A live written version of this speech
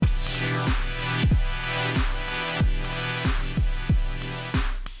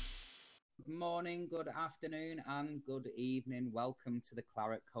morning, good afternoon, and good evening. Welcome to the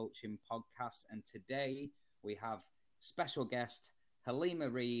Claret Coaching Podcast. And today we have special guest Halima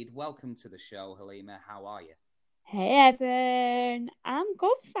Reid. Welcome to the show, Halima. How are you? Hey Evan, I'm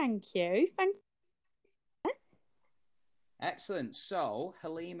good, thank you. Excellent. So,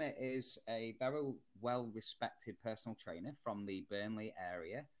 Halima is a very well respected personal trainer from the Burnley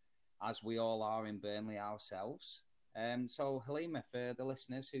area, as we all are in Burnley ourselves. So, Halima, for the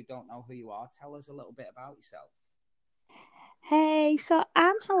listeners who don't know who you are, tell us a little bit about yourself. Hey, so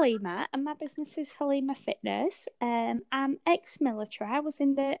I'm Halima, and my business is Halima Fitness. I'm ex-military. I was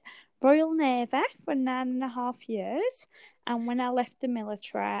in the Royal Navy for 9.5 years, and when I left the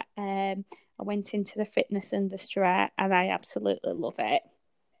military, I went into the fitness industry, and I absolutely love it.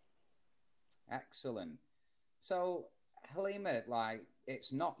 Excellent. So, Halima,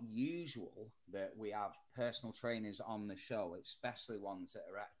 it's not usual that we have personal trainers on the show, especially ones that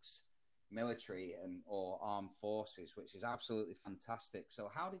are ex-military and or armed forces, which is absolutely fantastic. So,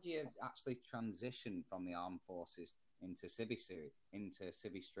 how did you actually transition from the armed forces into Civvy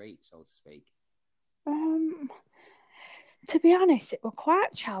Street, so to speak? Um, To be honest, it was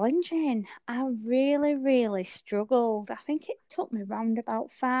quite challenging. I really, really struggled. I think it took me round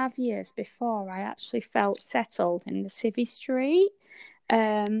about 5 years before I actually felt settled in the civvy street.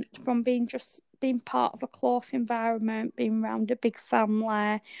 From being part of a close environment, being around a big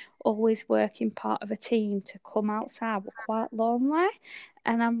family, always working part of a team to come outside was quite lonely,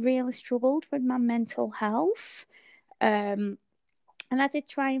 and I really struggled with my mental health. Um, and I did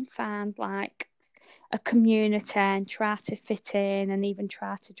try and find a community and try to fit in and even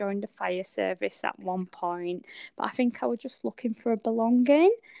try to join the fire service at one point. But I think I was just looking for a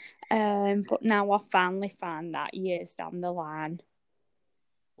belonging. But now I finally found that years down the line.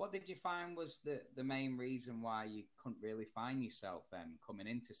 What did you find was the main reason why you couldn't really find yourself then coming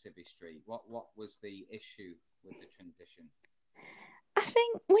into Civvy Street? What was the issue with the transition? I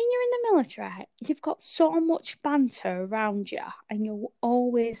think when you're in the military, you've got so much banter around you, and you're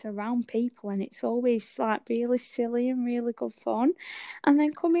always around people, and it's always like really silly and really good fun. And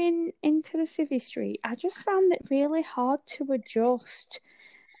then coming into the civvy street, I just found it really hard to adjust.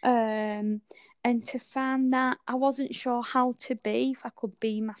 Um, and to find that I wasn't sure how to be, if I could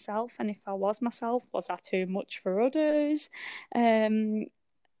be myself, and if I was myself, was I too much for others? Um,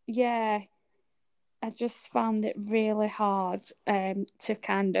 yeah, I just found it really hard to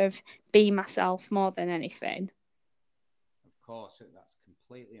kind of be myself more than anything. Of course, that's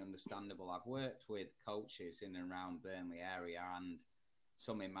completely understandable. I've worked with coaches in and around Burnley area and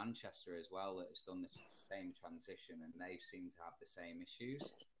some in Manchester as well that has done the same transition, and they seem to have the same issues.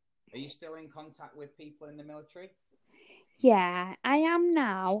 Are you still in contact with people in the military? Yeah, I am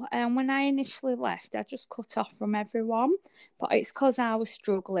now. And when I initially left, I just cut off from everyone. But it's because I was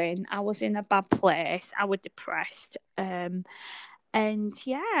struggling. I was in a bad place. I was depressed. And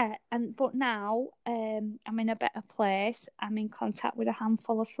yeah, but now I'm in a better place. I'm in contact with a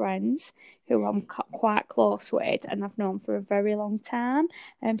handful of friends who I'm quite close with, and I've known for a very long time.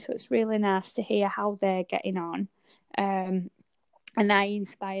 So it's really nice to hear how they're getting on. Um, and I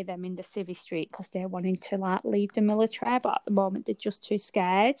inspire them in the civvy street because they're wanting to leave the military, but at the moment they're just too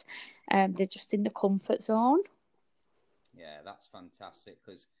scared. They're just in the comfort zone. Yeah, that's fantastic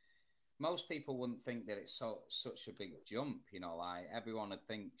because most people wouldn't think that it's such a big jump. Like everyone would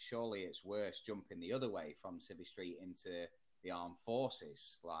think surely it's worse jumping the other way from Civvy Street into the armed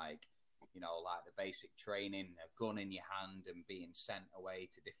forces. Like the basic training, a gun in your hand, and being sent away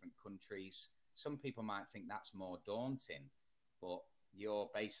to different countries. Some people might think that's more daunting, but you're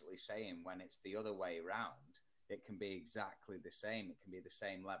basically saying when it's the other way around, it can be exactly the same. It can be the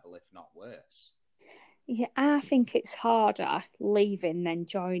same level, if not worse. Yeah, I think it's harder leaving than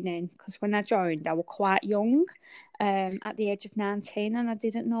joining because when I joined, I was quite young, at the age of 19, and I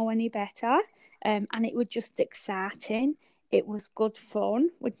didn't know any better. And it was just exciting. It was good fun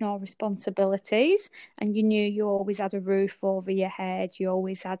with no responsibilities, and you knew you always had a roof over your head, you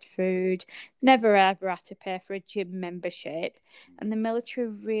always had food, never ever had to pay for a gym membership. And the military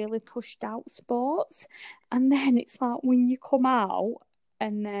really pushed out sports. And then it's like when you come out,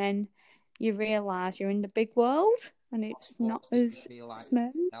 and then you realise you're in the big world and What it's not sports did you as feel like you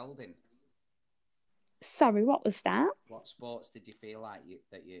smooth. excelled in? Sorry, what was that? What sports did you feel like you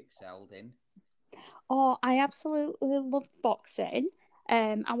excelled in? Oh, I absolutely love boxing.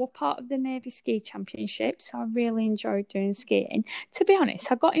 I was part of the Navy Ski Championship, so I really enjoyed doing skiing. To be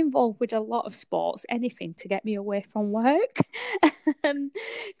honest, I got involved with a lot of sports, anything to get me away from work.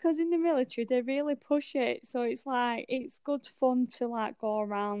 Because in the military, they really push it. So it's like, it's good fun to like go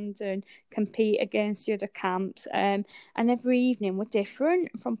around and compete against the other camps. And every evening were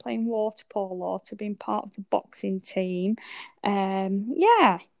different, from playing water polo to being part of the boxing team.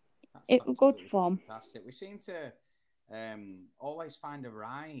 Yeah, That's it was good absolutely fun. fantastic. We seem to always find a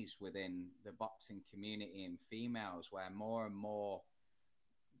rise within the boxing community in females, where more and more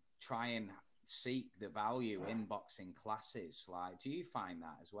try and seek the value in boxing classes. Like, do you find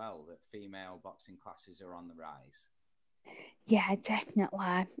that as well, that female boxing classes are on the rise? Yeah,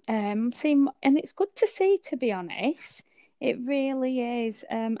 definitely. And it's good to see, to be honest. It really is.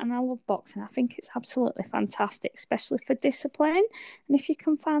 And I love boxing. I think it's absolutely fantastic, especially for discipline. And if you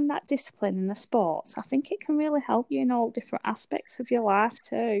can find that discipline in the sports, I think it can really help you in all different aspects of your life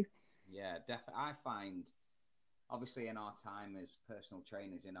too. Yeah, definitely. I find, obviously, in our time as personal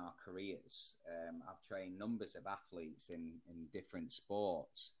trainers in our careers, I've trained numbers of athletes in different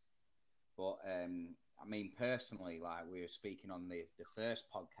sports. But I mean, personally, like we were speaking on the first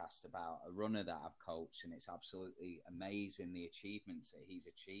podcast about a runner that I've coached, and it's absolutely amazing the achievements that he's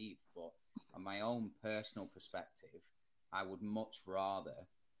achieved. But on my own personal perspective, I would much rather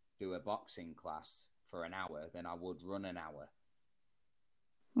do a boxing class for an hour than I would run an hour.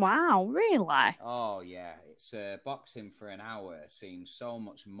 Wow, really? Oh yeah, it's boxing for an hour seems so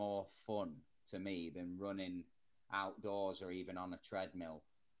much more fun to me than running outdoors or even on a treadmill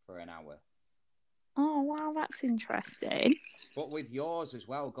for an hour. Oh, wow, that's interesting. But with yours as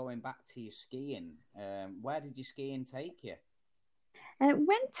well, going back to your skiing, where did your skiing take you?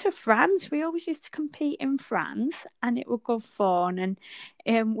 Went to France. We always used to compete in France, and it was good fun.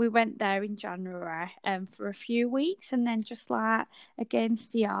 And we went there in January for a few weeks, and then just like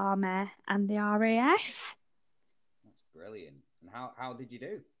against the army and the RAF. That's brilliant. And how did you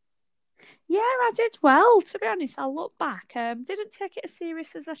do? Yeah, I did well. To be honest, I look back. Didn't take it as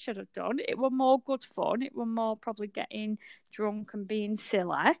serious as I should have done. It was more good fun. It was more probably getting drunk and being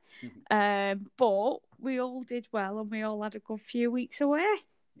silly. But we all did well, and we all had a good few weeks away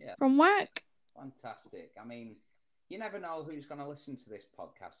Yeah, from work. fantastic. I mean, you never know who's going to listen to this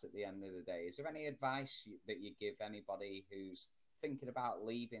podcast at the end of the day. Is there any advice that you give anybody who's thinking about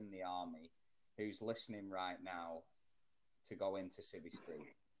leaving the army, who's listening right now to go into Civvy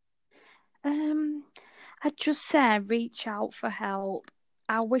Street? Um, I'd just say reach out for help.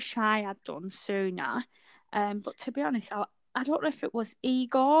 I wish I had done sooner. But to be honest, I don't know if it was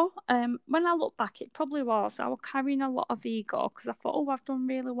ego. When I look back, it probably was. I was carrying a lot of ego because I thought, oh, I've done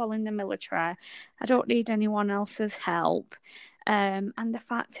really well in the military. I don't need anyone else's help. And the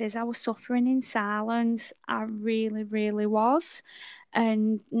fact is, I was suffering in silence. I really, really was.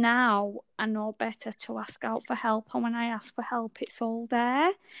 And now I know better to ask out for help. And when I ask for help, it's all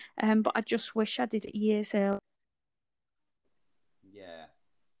there. But I just wish I did it years earlier. Yeah.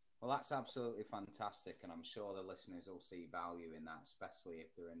 Well, that's absolutely fantastic, and I'm sure the listeners will see value in that, especially if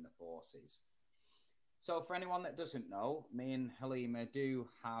they're in the forces. So, for anyone that doesn't know, me and Halima do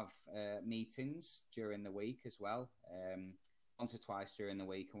have meetings during the week as well, once or twice during the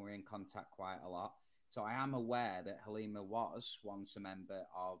week, and we're in contact quite a lot. So, I am aware that Halima was once a member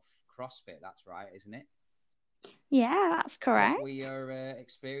of CrossFit. That's right, isn't it? Yeah, that's What were correct. your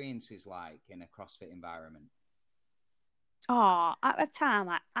experiences like in a CrossFit environment? Oh, at the time,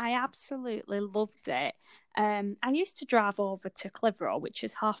 I absolutely loved it. I used to drive over to Clitheroe, which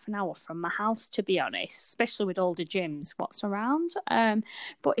is half an hour from my house, to be honest, especially with all the gyms what's around.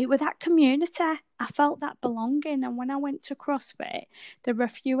 But it was that community. I felt that belonging. And when I went to CrossFit, there were a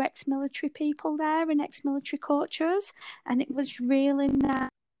few ex-military people there and ex-military coaches, and it was really nice.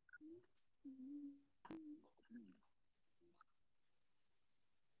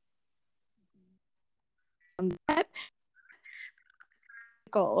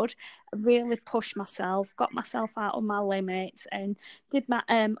 Good. I really pushed myself, got myself out of my limits, and did my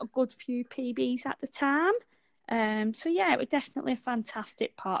a good few PBs at the time. So yeah, it was definitely a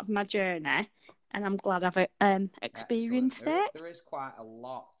fantastic part of my journey, and I'm glad I've Excellent. experienced it. There is quite a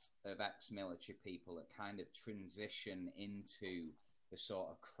lot of ex-military people that kind of transition into the sort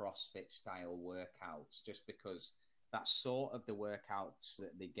of CrossFit style workouts, just because that's sort of the workouts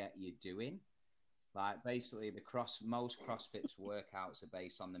that they get you doing. Like basically, most CrossFit's workouts are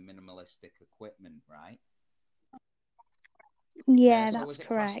based on the minimalistic equipment, right? Yeah, So that's was it CrossFit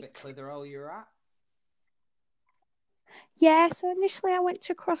correct. Clitheroe you're at? Yeah, so initially I went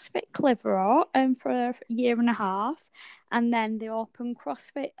to CrossFit Clitheroe for a year and a half, and then they opened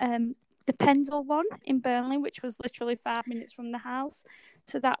CrossFit the Pendle one in Burnley, which was literally 5 minutes from the house.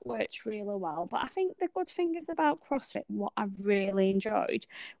 So that worked really well. But I think the good thing is about CrossFit, what I really enjoyed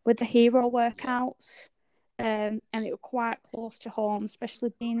were the hero workouts. And it was quite close to home,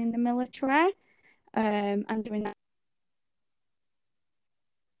 especially being in the military and doing that.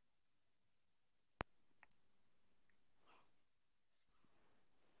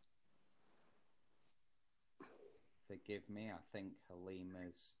 Forgive me, I think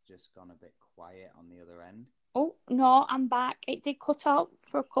Halima's just gone a bit quiet on the other end. Oh, no, I'm back. It did cut out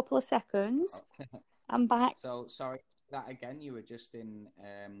for a couple of seconds. Oh. I'm back. So, sorry, that again, you were just in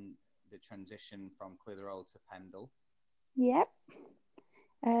the transition from Clitheroe to Pendle. Yep.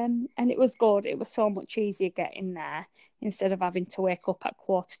 And it was good. It was so much easier getting there. Instead of having to wake up at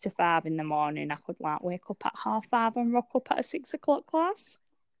 4:45 in the morning, I could wake up at 5:30 and rock up at a 6 o'clock class.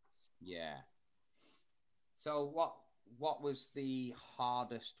 Yeah. So what was the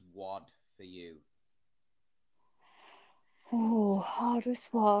hardest WOD for you? Oh, hardest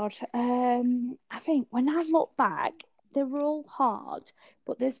WOD. I think when I look back, they were all hard,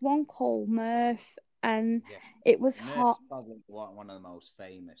 but there's one called Murph, and it was hard. Probably one of the most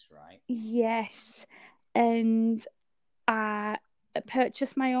famous, right? Yes, and I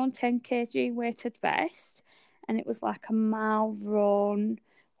purchased my own 10 kg weighted vest, and it was like a mile run,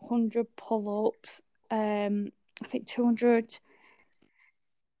 100 pull-ups, I think 200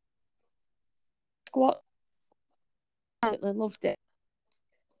 squats. I absolutely loved it.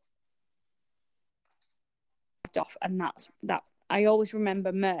 Off, and that's that. I always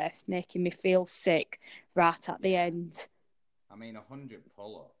remember Murph making me feel sick right at the end. I mean, 100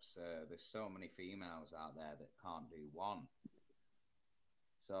 pull-ups. There's so many females out there that can't do one.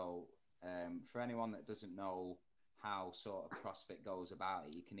 So, for anyone that doesn't know how sort of CrossFit goes about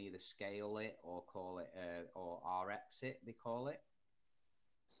it, you can either scale it or call it, or RX it, they call it.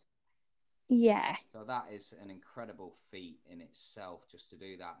 Yeah. So that is an incredible feat in itself just to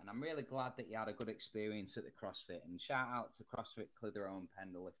do that. And I'm really glad that you had a good experience at the CrossFit. And shout out to CrossFit Clitheroe and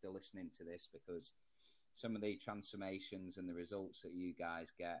Pendle if they're listening to this, because some of the transformations and the results that you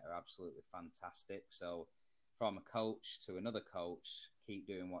guys get are absolutely fantastic. So from a coach to another coach, keep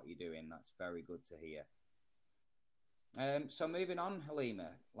doing what you're doing. That's very good to hear. So moving on,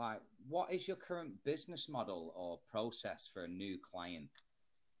 Halima, like, what is your current business model or process for a new client?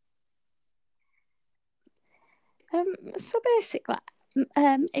 So basically,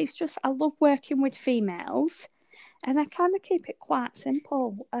 it's just I love working with females, and I kind of keep it quite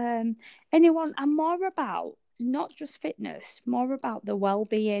simple. Anyone, I'm more about not just fitness, more about the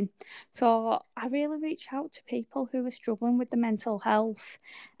well-being. So I really reach out to people who are struggling with the mental health.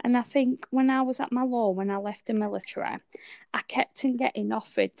 And I think when I was at my low, when I left the military, I kept on getting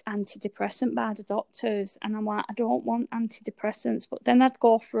offered antidepressant by the doctors, and I'm like, I don't want antidepressants. But then I'd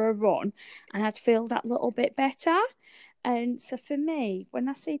go for a run and I'd feel that little bit better. And so for me, when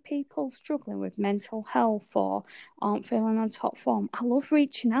I see people struggling with mental health or aren't feeling on top form, I love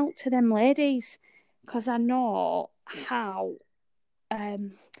reaching out to them ladies, because I know how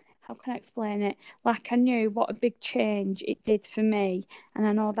can I explain it? Like, I knew what a big change it did for me, and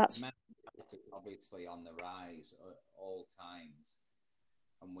I know that's obviously on the rise at all times,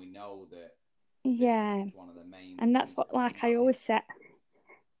 and we know that one of the main, and that's what, like, I always say.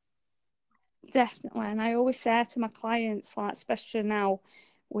 Definitely, and I always say to my clients, like, especially now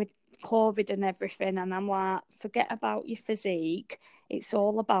with COVID and everything, and I'm like, forget about your physique. It's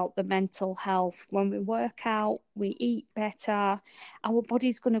all about the mental health. When we work out, we eat better. Our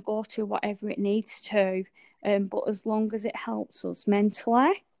body's going to go to whatever it needs to, but as long as it helps us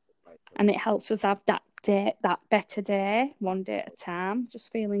mentally, and it helps us have that day, that better day, one day at a time, just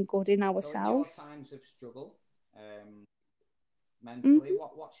feeling good in ourselves. So in your times of struggle, mentally,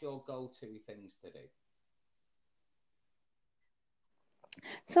 what's your go-to things to do?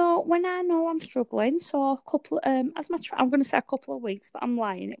 So when I know I'm struggling, so a couple, I'm going to say a couple of weeks, but I'm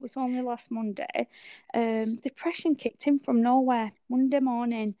lying. It was only last Monday. Depression kicked in from nowhere Monday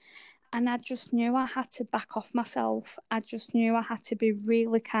morning, and I just knew I had to back off myself. I just knew I had to be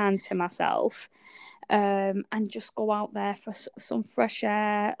really kind to myself, and just go out there for some fresh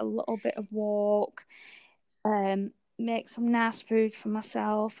air, a little bit of walk, make some nice food for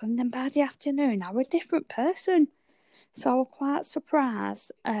myself, and then by the afternoon, I was a different person. So I was quite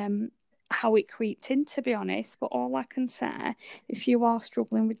surprised how it creeped in, to be honest. But all I can say, if you are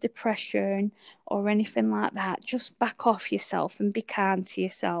struggling with depression or anything like that, just back off yourself and be kind to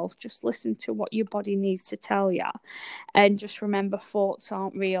yourself. Just listen to what your body needs to tell you. And just remember, thoughts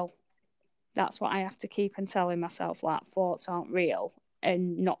aren't real. That's what I have to keep on telling myself, like, thoughts aren't real.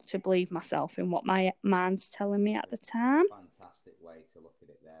 and not to believe myself in what my mind's telling me at the time. Fantastic way to look at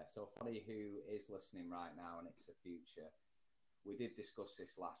it there. So for anybody who is listening right now and it's the future, we did discuss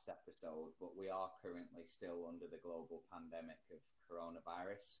this last episode, but we are currently still under the global pandemic of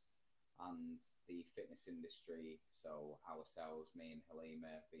coronavirus, and the fitness industry, so ourselves, me and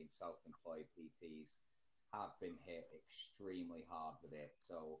Halima, being self-employed PTs, have been hit extremely hard with it.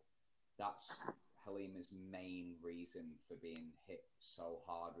 So that's Halima's main reason for being hit so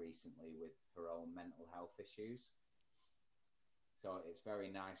hard recently with her own mental health issues. So it's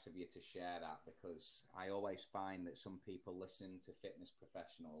very nice of you to share that, because I always find that some people listen to fitness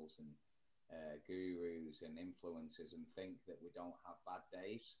professionals and gurus and influencers and think that we don't have bad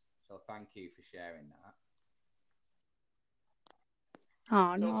days. So thank you for sharing that.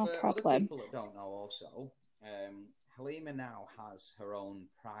 Oh, so no for problem. other people that don't know also, Halima now has her own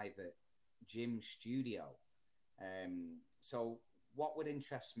private gym studio. So what would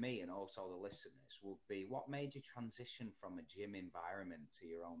interest me and also the listeners would be, what made you transition from a gym environment to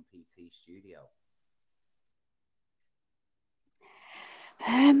your own PT studio?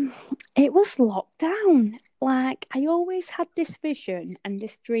 It was lockdown. Like, I always had this vision and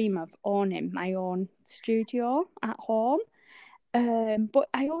this dream of owning my own studio at home. But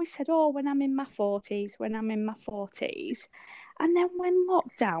I always said, oh, when I'm in my 40s. And then when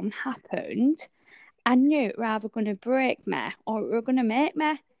lockdown happened, I knew it were either going to break me or it were going to make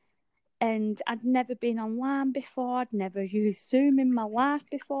me. And I'd never been online before. I'd never used Zoom in my life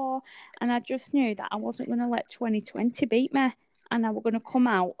before. And I just knew that I wasn't going to let 2020 beat me. And I was going to come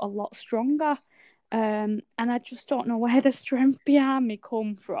out a lot stronger. And I just don't know where the strength behind me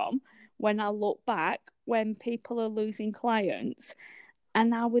come from when I look back, when people are losing clients. And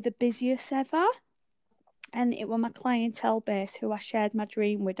now we're the busiest ever. And it was my clientele base who I shared my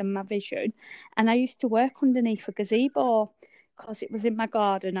dream with and my vision. And I used to work underneath a gazebo because it was in my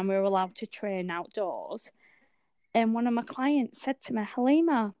garden and we were allowed to train outdoors. And one of my clients said to me,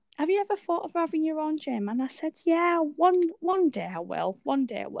 Halima, have you ever thought of having your own gym? And I said, yeah, one day I will. One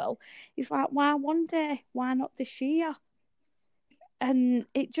day I will. He's like, why one day? Why not this year? And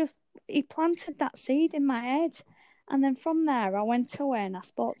he planted that seed in my head. And then from there, I went away and I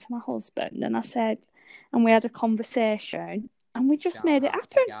spoke to my husband and I said, and we had a conversation and we just made it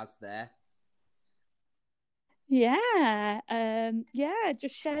happen. Gaz there. Yeah.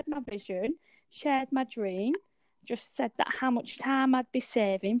 Just shared my vision, shared my dream, just said that how much time I'd be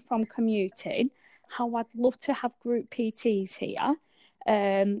saving from commuting, how I'd love to have group PTs here.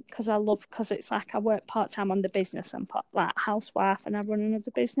 Because it's like I work part-time on the business and like housewife and I run another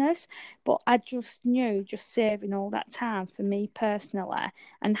business, but I just knew just saving all that time for me personally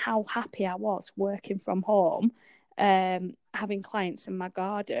and how happy I was working from home, having clients in my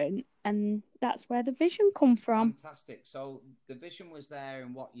garden, and that's where the vision come from. Fantastic. So the vision was there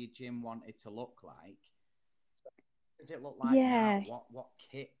and what your gym wanted to look like. What does it look like now? What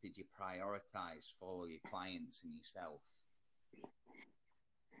kit did you prioritize for your clients and yourself?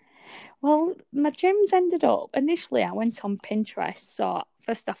 Well, my gyms ended up, initially I went on Pinterest, so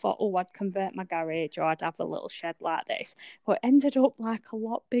first I thought, oh, I'd convert my garage or I'd have a little shed like this, but it ended up like a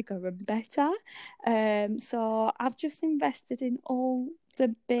lot bigger and better. So I've just invested in all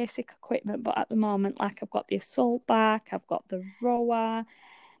the basic equipment, but at the moment, like I've got the assault back, I've got the rower,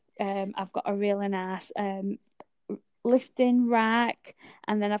 I've got a really nice lifting rack,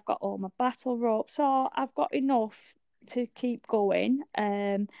 and then I've got all my battle ropes, so I've got enough to keep going.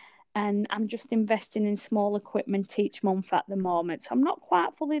 And I'm just investing in small equipment each month at the moment. So I'm not quite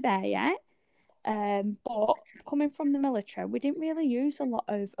fully there yet. But coming from the military, we didn't really use a lot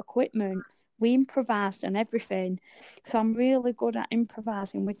of equipment. We improvised on everything. So I'm really good at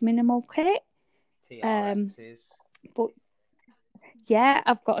improvising with minimal kit. TRXs. But yeah,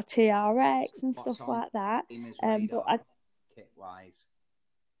 I've got a TRX and stuff like that. But kit-wise?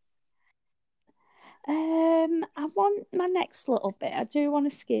 I want my next little bit. I do want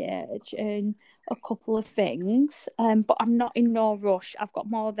a ski edge and a couple of things, but I'm not in no rush. I've got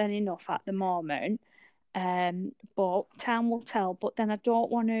more than enough at the moment, but time will tell. But then I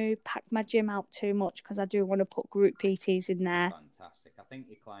don't want to pack my gym out too much because I do want to put group PTs in there. Fantastic. I think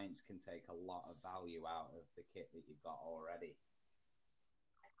your clients can take a lot of value out of the kit that you've got already.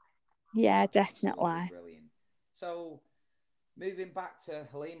 Yeah, that's definitely. Brilliant. So, moving back to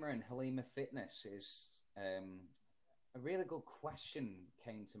Halima and Halima Fitness is a really good question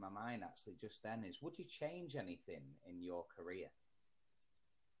came to my mind actually just then is, would you change anything in your career?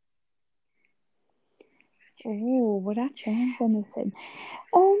 Oh, would I change anything?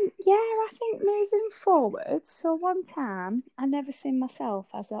 Yeah, I think moving forward. So one time I never seen myself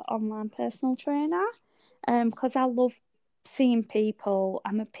as an online personal trainer, because I love seeing people.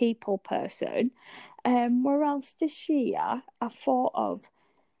 I'm a people person. Whereas this year, I thought of,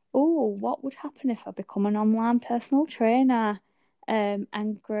 oh, what would happen if I become an online personal trainer?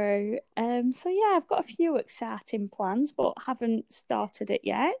 And grow. So yeah, I've got a few exciting plans, but haven't started it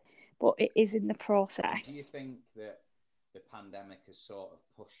yet. But it is in the Do you process. think that the pandemic has sort of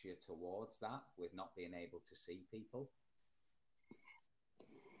pushed you towards that with not being able to see people?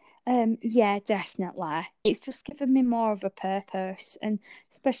 Yeah, definitely. It's just given me more of a purpose, and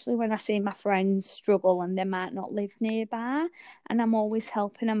especially when I see my friends struggle and they might not live nearby, and I'm always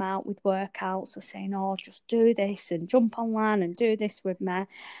helping them out with workouts or saying, "Oh, just do this and jump online and do this with me."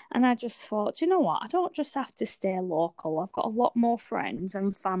 And I just thought, you know what? I don't just have to stay local. I've got a lot more friends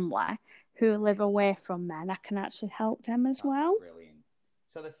and family who live away from me, and I can actually help them as That's well. brilliant.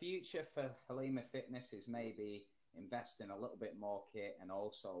 So the future for Halima Fitness is maybe invest in a little bit more kit and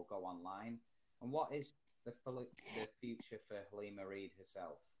also go online. And what is the future for Halima Reed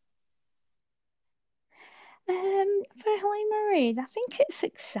herself? For Halima Reid, I think it's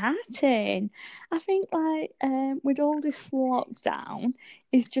exciting. I think with all this lockdown,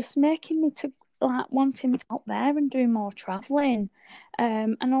 is just making me to like wanting me to out there and do more traveling.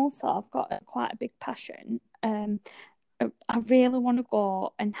 And also I've got quite a big passion. I really want to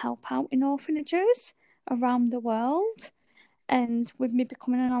go and help out in orphanages around the world. And with me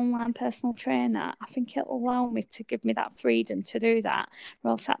becoming an online personal trainer, I think it'll allow me to give me that freedom to do that.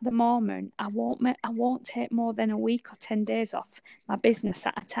 Or else at the moment, I won't take more than a week or 10 days off my business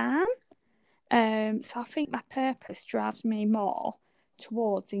at a time. So I think my purpose drives me more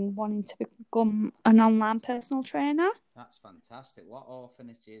towards in wanting to become an online personal trainer. That's fantastic. What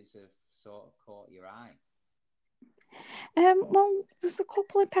orphanages have sort of caught your eye? Well, there's a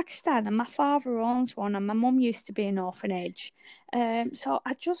couple in Pakistan, and my father owns one, and my mum used to be an orphanage. So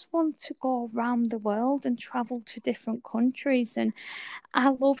I just want to go around the world and travel to different countries. And I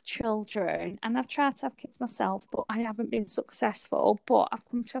love children, and I've tried to have kids myself, but I haven't been successful. But I've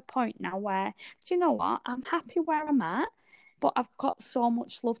come to a point now where, do you know what? I'm happy where I'm at, but I've got so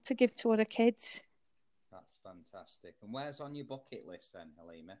much love to give to other kids. That's fantastic. And where's on your bucket list then,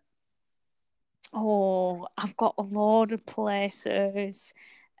 Halima? Oh, I've got a load of places.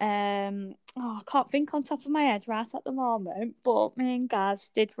 I can't think on top of my head right at the moment, but me and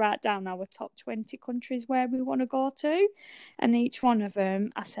Gaz did write down our top 20 countries where we want to go to. And each one of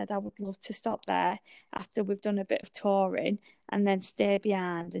them, I said I would love to stop there after we've done a bit of touring and then stay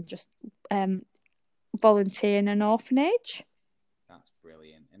behind and just um, volunteer in an orphanage. That's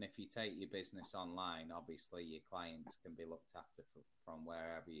brilliant. And if you take your business online, obviously your clients can be looked after from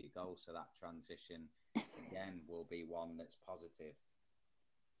wherever you go. So that transition, again, will be one that's positive.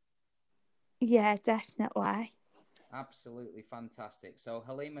 Yeah, definitely. Absolutely fantastic. So,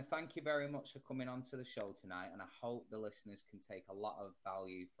 Halima, thank you very much for coming on to the show tonight. And I hope the listeners can take a lot of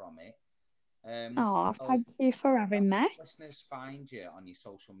value from it. Oh, So thank you for where having me. can listeners find you on your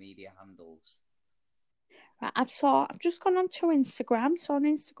social media handles? Right, I've just gone onto Instagram. So on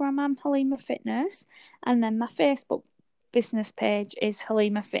Instagram, I'm Halima Fitness, and then my Facebook business page is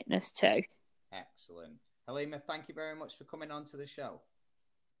Halima Fitness too. Excellent. Halima, thank you very much for coming on to the show.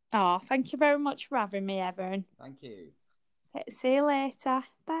 Oh, thank you very much for having me, Evan. Thank you. Okay, see you later.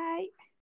 Bye.